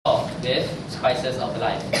with Spices of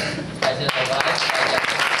Life. Spices of Life.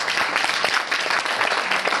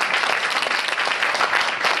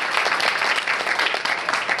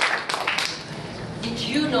 Did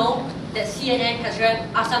you know that CNN has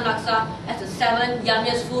ranked Assam Laksa as the 7th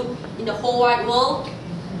yummiest food in the whole wide world?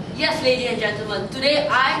 Yes, ladies and gentlemen, today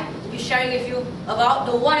I will be sharing with you about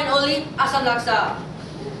the one and only Assam Laksa.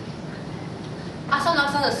 Assam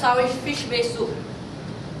Laksa is a sourish fish-based soup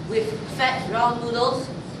with fat round noodles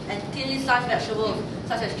and thinly sliced vegetables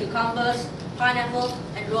such as cucumbers, pineapples,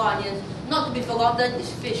 and raw onions. Not to be forgotten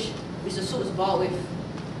is fish, which the soup is boiled with.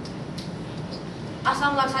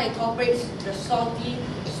 Assam Laksa incorporates the salty,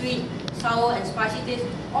 sweet, sour, and spicy taste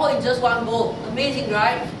all in just one bowl. Amazing,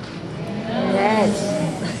 right? Yes.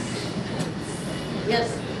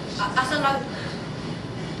 Yes. Assam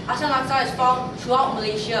Laksa is found throughout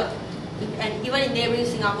Malaysia and even in neighboring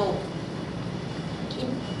Singapore.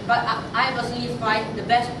 But I personally find the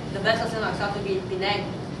best Assam Laksa to be in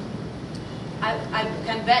Penang. I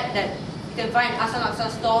can bet that you can find Assam Laksa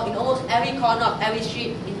store in almost every corner of every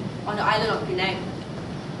street on the island of Penang.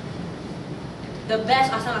 The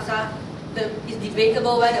best Assam Laksa, it's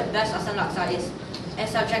debatable where the best Assam Laksa is, and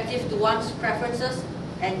subjective to one's preferences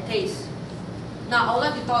and taste. Now, I would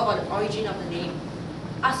like to talk about the origin of the name.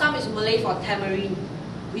 Assam is Malay for tamarind,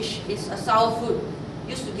 which is a sour fruit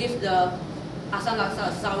used to give the Assam Laksa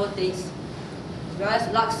a sour taste. Whereas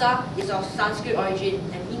Laksa is of Sanskrit origin,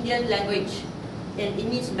 an Indian language, and it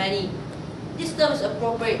means many. This term is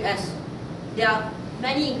appropriate as there are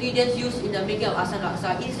many ingredients used in the making of Assam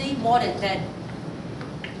Laksa, easily more than 10.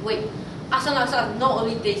 Wait, Assam Laksa is not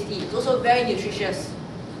only tasty, it's also very nutritious.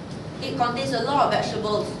 It contains a lot of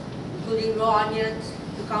vegetables, including raw onions,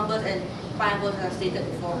 cucumbers, and pineapples, as I stated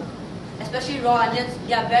before. Especially raw onions,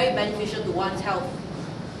 they are very beneficial to one's health.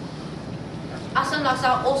 Assam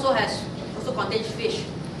Laksa also contains fish,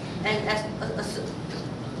 and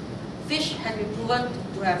fish has been proven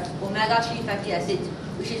to have omega-3 fatty acids,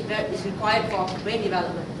 which is required for brain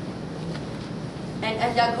development. And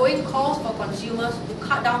as there are growing calls for consumers to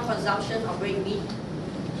cut down consumption of red meat,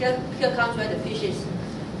 here comes where the fish is.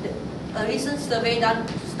 A recent study done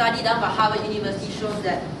by Harvard University shows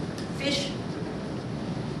that fish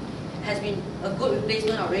has been a good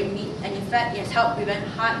replacement of red meat, and in fact it has helped prevent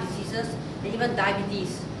heart diseases and even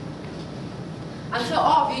diabetes. I'm sure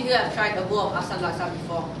all of you here have tried a bowl of Assam Laksa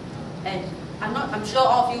before, and I'm sure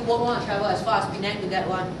all of you won't want to travel as far as Penang to get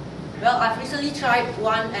one. Well, I've recently tried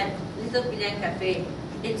one at Little Penang Cafe.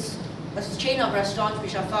 It's a chain of restaurants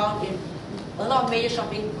which are found in a lot of major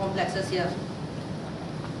shopping complexes here.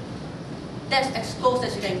 That's as close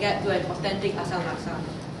as you can get to an authentic Assam Laksa.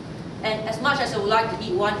 And as much as I would like to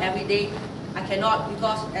eat one every day, I cannot,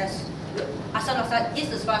 because as Assam Laksa is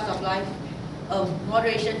the spice of life,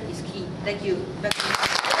 moderation is key. Thank you. Back to you.